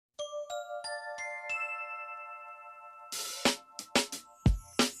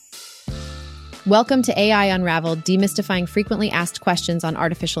Welcome to AI Unraveled, demystifying frequently asked questions on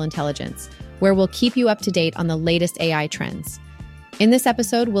artificial intelligence, where we'll keep you up to date on the latest AI trends. In this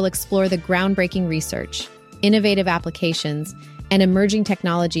episode, we'll explore the groundbreaking research, innovative applications, and emerging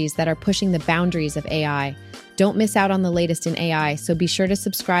technologies that are pushing the boundaries of AI. Don't miss out on the latest in AI, so be sure to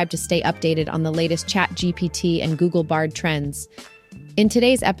subscribe to stay updated on the latest ChatGPT and Google Bard trends. In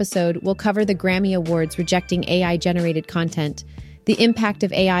today's episode, we'll cover the Grammy Awards rejecting AI-generated content, the impact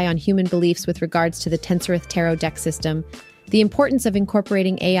of AI on human beliefs with regards to the Tensorith Tarot deck system, the importance of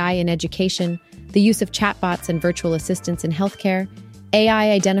incorporating AI in education, the use of chatbots and virtual assistants in healthcare,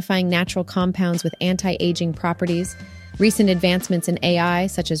 AI identifying natural compounds with anti-aging properties, recent advancements in AI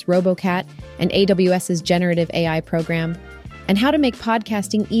such as RoboCat and AWS's generative AI program, and how to make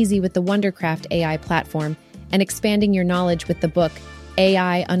podcasting easy with the Wondercraft AI platform and expanding your knowledge with the book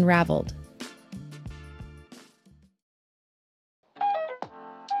AI Unraveled.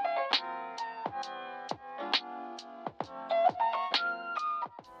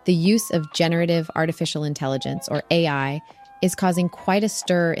 The use of generative artificial intelligence, or AI, is causing quite a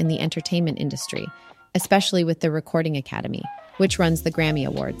stir in the entertainment industry, especially with the Recording Academy, which runs the Grammy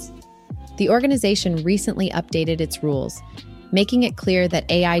Awards. The organization recently updated its rules, making it clear that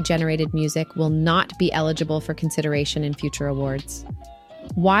AI-generated music will not be eligible for consideration in future awards.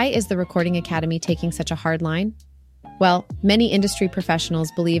 Why is the Recording Academy taking such a hard line? Well, many industry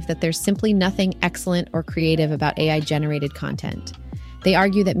professionals believe that there's simply nothing excellent or creative about AI-generated content. They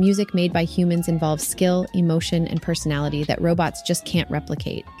argue that music made by humans involves skill, emotion, and personality that robots just can't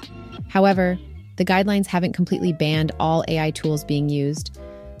replicate. However, the guidelines haven't completely banned all AI tools being used.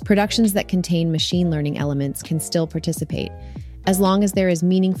 Productions that contain machine learning elements can still participate, as long as there is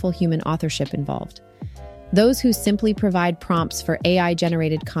meaningful human authorship involved. Those who simply provide prompts for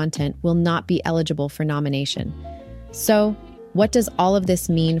AI-generated content will not be eligible for nomination. So, what does all of this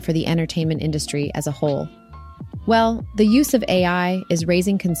mean for the entertainment industry as a whole? Well, the use of AI is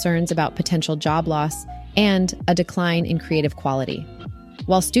raising concerns about potential job loss and a decline in creative quality.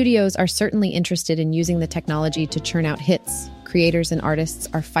 While studios are certainly interested in using the technology to churn out hits, creators and artists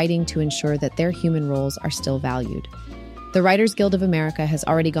are fighting to ensure that their human roles are still valued. The Writers Guild of America has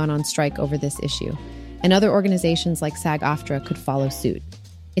already gone on strike over this issue, and other organizations like SAG-AFTRA could follow suit.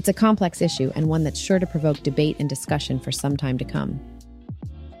 It's a complex issue and one that's sure to provoke debate and discussion for some time to come.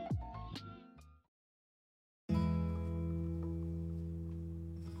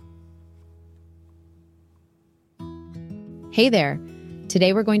 Hey there!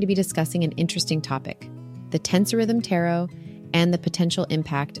 Today we're going to be discussing an interesting topic, the Tensorith Tarot and the potential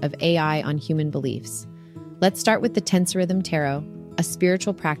impact of AI on human beliefs. Let's start with the Tensorith Tarot, a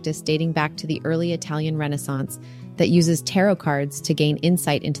spiritual practice dating back to the early Italian Renaissance that uses tarot cards to gain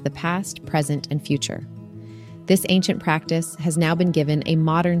insight into the past, present, and future. This ancient practice has now been given a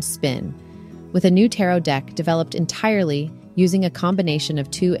modern spin, with a new tarot deck developed entirely using a combination of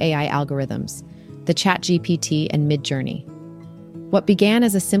two AI algorithms, the ChatGPT and Midjourney. What began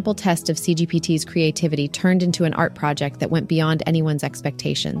as a simple test of CGPT's creativity turned into an art project that went beyond anyone's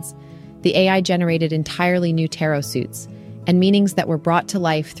expectations. The AI generated entirely new tarot suits and meanings that were brought to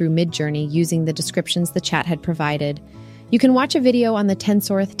life through Midjourney using the descriptions the chat had provided. You can watch a video on the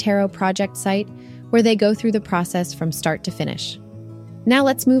Tensorith Tarot project site where they go through the process from start to finish. Now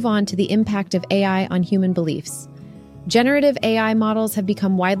let's move on to the impact of AI on human beliefs. Generative AI models have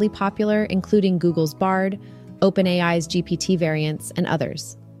become widely popular, including Google's Bard, OpenAI's GPT variants, and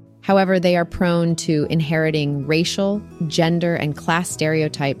others. However, they are prone to inheriting racial, gender, and class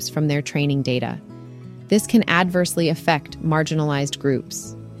stereotypes from their training data. This can adversely affect marginalized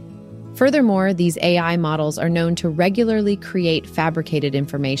groups. Furthermore, these AI models are known to regularly create fabricated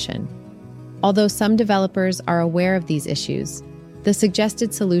information. Although some developers are aware of these issues, the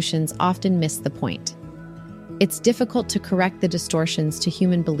suggested solutions often miss the point. It's difficult to correct the distortions to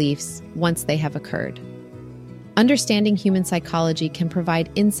human beliefs once they have occurred. Understanding human psychology can provide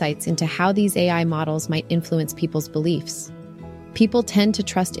insights into how these AI models might influence people's beliefs. People tend to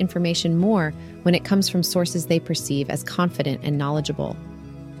trust information more when it comes from sources they perceive as confident and knowledgeable.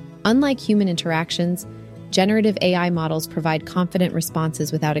 Unlike human interactions, generative AI models provide confident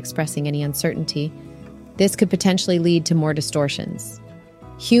responses without expressing any uncertainty. This could potentially lead to more distortions.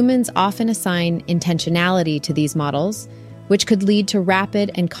 Humans often assign intentionality to these models, which could lead to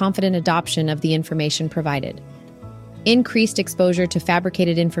rapid and confident adoption of the information provided. Increased exposure to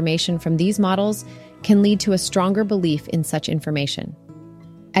fabricated information from these models can lead to a stronger belief in such information.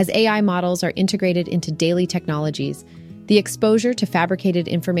 As AI models are integrated into daily technologies, the exposure to fabricated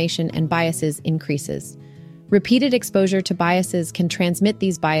information and biases increases. Repeated exposure to biases can transmit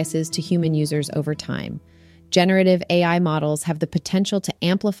these biases to human users over time. Generative AI models have the potential to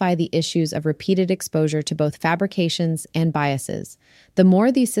amplify the issues of repeated exposure to both fabrications and biases. The more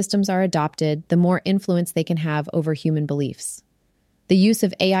these systems are adopted, the more influence they can have over human beliefs. The use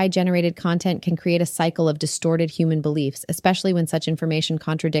of AI-generated content can create a cycle of distorted human beliefs, especially when such information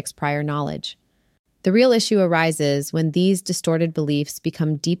contradicts prior knowledge. The real issue arises when these distorted beliefs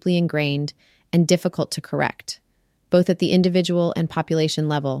become deeply ingrained and difficult to correct, both at the individual and population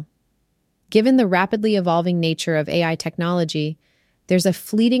level. Given the rapidly evolving nature of AI technology, there's a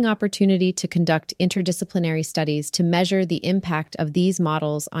fleeting opportunity to conduct interdisciplinary studies to measure the impact of these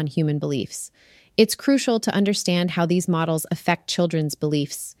models on human beliefs. It's crucial to understand how these models affect children's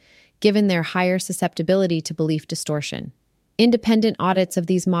beliefs, given their higher susceptibility to belief distortion. Independent audits of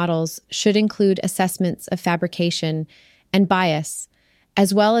these models should include assessments of fabrication and bias,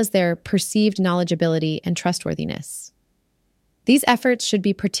 as well as their perceived knowledgeability and trustworthiness. These efforts should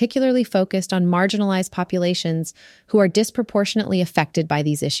be particularly focused on marginalized populations who are disproportionately affected by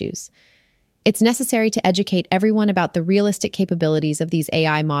these issues. It's necessary to educate everyone about the realistic capabilities of these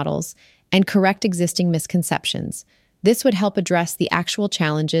AI models and correct existing misconceptions. This would help address the actual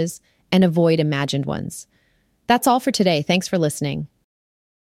challenges and avoid imagined ones. That's all for today. Thanks for listening.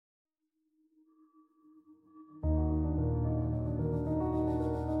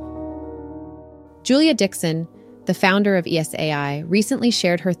 Julia Dixon, the founder of ESAI, recently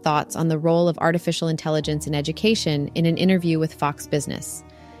shared her thoughts on the role of artificial intelligence in education in an interview with Fox Business.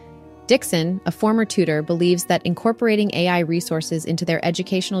 Dixon, a former tutor, believes that incorporating AI resources into their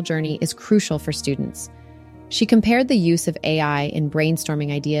educational journey is crucial for students. She compared the use of AI in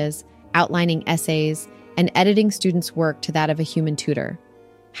brainstorming ideas, outlining essays, and editing students' work to that of a human tutor.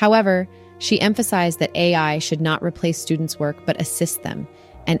 However, she emphasized that AI should not replace students' work but assist them,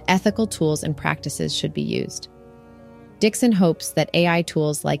 and ethical tools and practices should be used. Dixon hopes that AI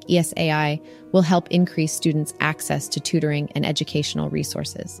tools like ESAI will help increase students' access to tutoring and educational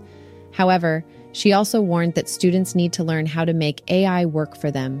resources. However, she also warned that students need to learn how to make AI work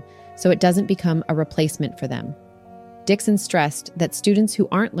for them so it doesn't become a replacement for them. Dixon stressed that students who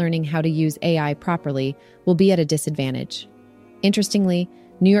aren't learning how to use AI properly will be at a disadvantage. Interestingly,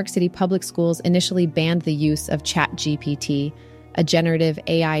 New York City public schools initially banned the use of ChatGPT, a generative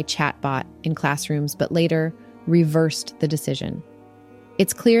AI chatbot, in classrooms, but later reversed the decision.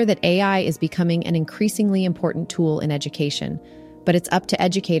 It's clear that AI is becoming an increasingly important tool in education, but it's up to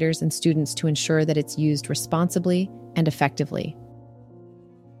educators and students to ensure that it's used responsibly and effectively.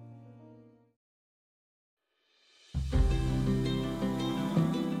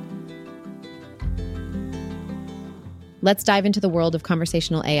 Let's dive into the world of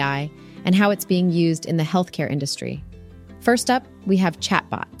conversational AI and how it's being used in the healthcare industry. First up, we have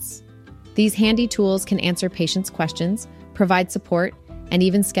chatbots. These handy tools can answer patients' questions, provide support, and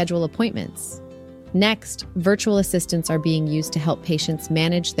even schedule appointments. Next, virtual assistants are being used to help patients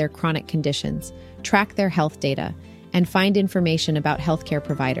manage their chronic conditions, track their health data, and find information about healthcare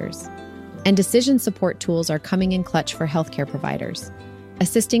providers. And decision support tools are coming in clutch for healthcare providers,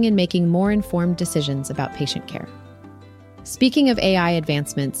 assisting in making more informed decisions about patient care. Speaking of AI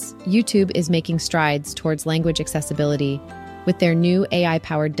advancements, YouTube is making strides towards language accessibility with their new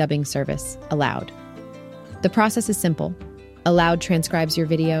AI-powered dubbing service, Aloud. The process is simple. Aloud transcribes your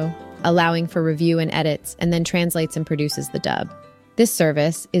video, allowing for review and edits, and then translates and produces the dub. This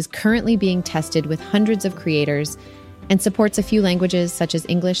service is currently being tested with hundreds of creators and supports a few languages such as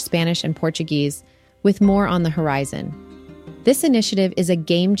English, Spanish, and Portuguese, with more on the horizon. This initiative is a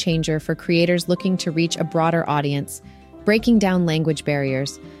game changer for creators looking to reach a broader audience, breaking down language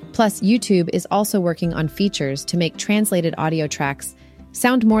barriers. Plus, YouTube is also working on features to make translated audio tracks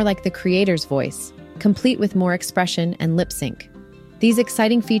sound more like the creator's voice, complete with more expression and lip sync. These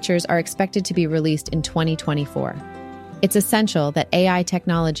exciting features are expected to be released in 2024. It's essential that AI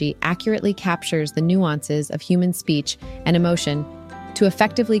technology accurately captures the nuances of human speech and emotion to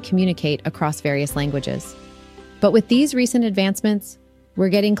effectively communicate across various languages. But with these recent advancements, we're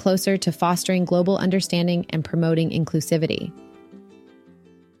getting closer to fostering global understanding and promoting inclusivity.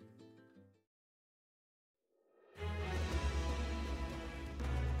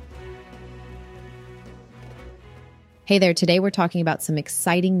 Hey there, today we're talking about some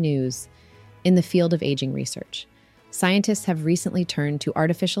exciting news in the field of aging research. Scientists have recently turned to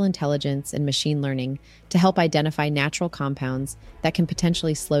artificial intelligence and machine learning to help identify natural compounds that can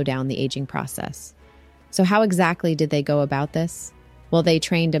potentially slow down the aging process. So how exactly did they go about this? Well, they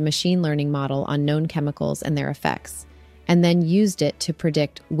trained a machine learning model on known chemicals and their effects, and then used it to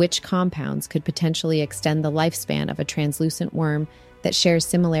predict which compounds could potentially extend the lifespan of a translucent worm that shares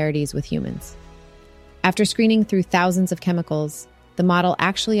similarities with humans. After screening through thousands of chemicals, the model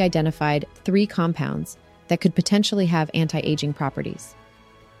actually identified 3 compounds that could potentially have anti-aging properties.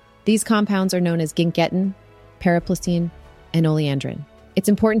 These compounds are known as ginketin, periplasine, and oleandrin. It's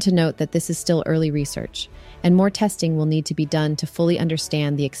important to note that this is still early research, and more testing will need to be done to fully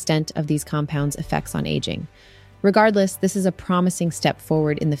understand the extent of these compounds' effects on aging. Regardless, this is a promising step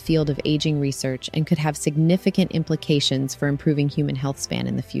forward in the field of aging research and could have significant implications for improving human health span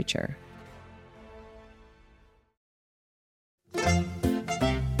in the future.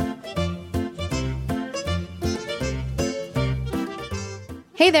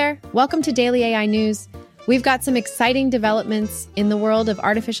 Hey there, welcome to Daily AI News. We've got some exciting developments in the world of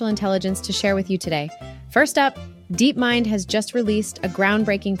artificial intelligence to share with you today. First up, DeepMind has just released a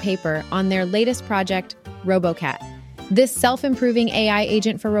groundbreaking paper on their latest project, RoboCat. This self-improving AI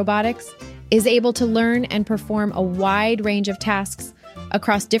agent for robotics is able to learn and perform a wide range of tasks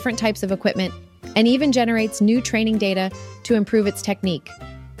across different types of equipment and even generates new training data to improve its technique.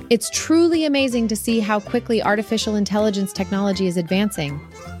 It's truly amazing to see how quickly artificial intelligence technology is advancing.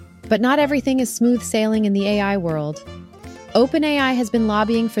 But not everything is smooth sailing in the AI world. OpenAI has been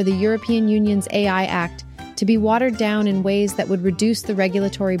lobbying for the European Union's AI Act to be watered down in ways that would reduce the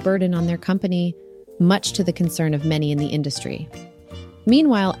regulatory burden on their company, much to the concern of many in the industry.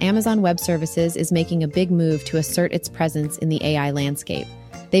 Meanwhile, Amazon Web Services is making a big move to assert its presence in the AI landscape.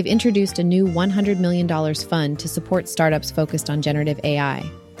 They've introduced a new $100 million fund to support startups focused on generative AI.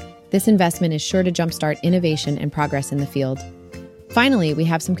 This investment is sure to jumpstart innovation and progress in the field. Finally, we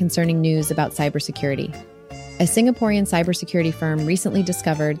have some concerning news about cybersecurity. A Singaporean cybersecurity firm recently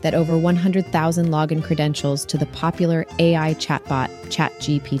discovered that over 100,000 login credentials to the popular AI chatbot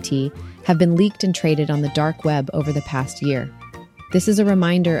ChatGPT have been leaked and traded on the dark web over the past year. This is a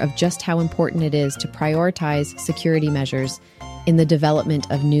reminder of just how important it is to prioritize security measures in the development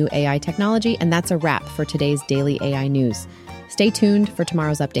of new AI technology, and that's a wrap for today's Daily AI News. Stay tuned for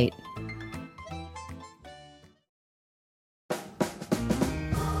tomorrow's update.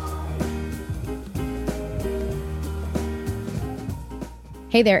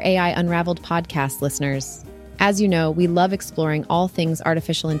 Hey there, AI Unraveled podcast listeners. As you know, we love exploring all things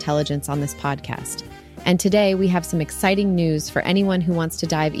artificial intelligence on this podcast. And today we have some exciting news for anyone who wants to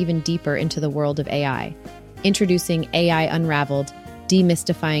dive even deeper into the world of AI. Introducing AI Unraveled,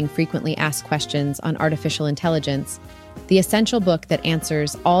 Demystifying Frequently Asked Questions on Artificial Intelligence, the essential book that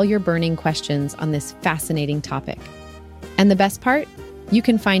answers all your burning questions on this fascinating topic. And the best part? You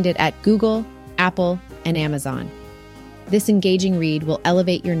can find it at Google, Apple, and Amazon. This engaging read will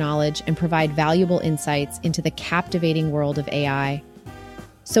elevate your knowledge and provide valuable insights into the captivating world of AI.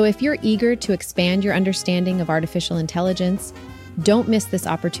 So if you're eager to expand your understanding of artificial intelligence, don't miss this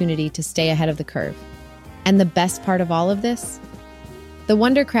opportunity to stay ahead of the curve. And the best part of all of this? The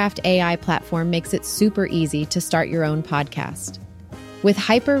Wondercraft AI platform makes it super easy to start your own podcast. With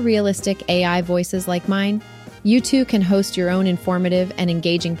hyper-realistic AI voices like mine, you too can host your own informative and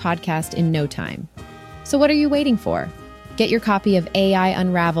engaging podcast in no time. So what are you waiting for? Get your copy of AI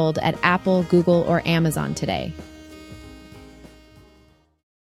Unraveled at Apple, Google, or Amazon today.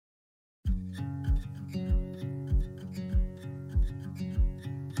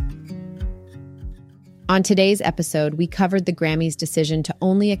 On today's episode, we covered the Grammys' decision to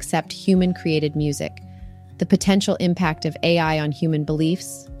only accept human-created music, the potential impact of AI on human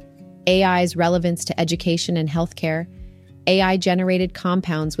beliefs, AI's relevance to education and healthcare, AI-generated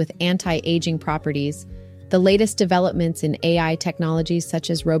compounds with anti-aging properties, the latest developments in AI technologies such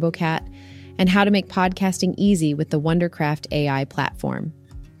as RoboCat, and how to make podcasting easy with the Wondercraft AI platform.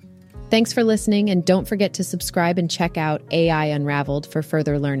 Thanks for listening, and don't forget to subscribe and check out AI Unraveled for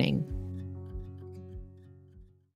further learning.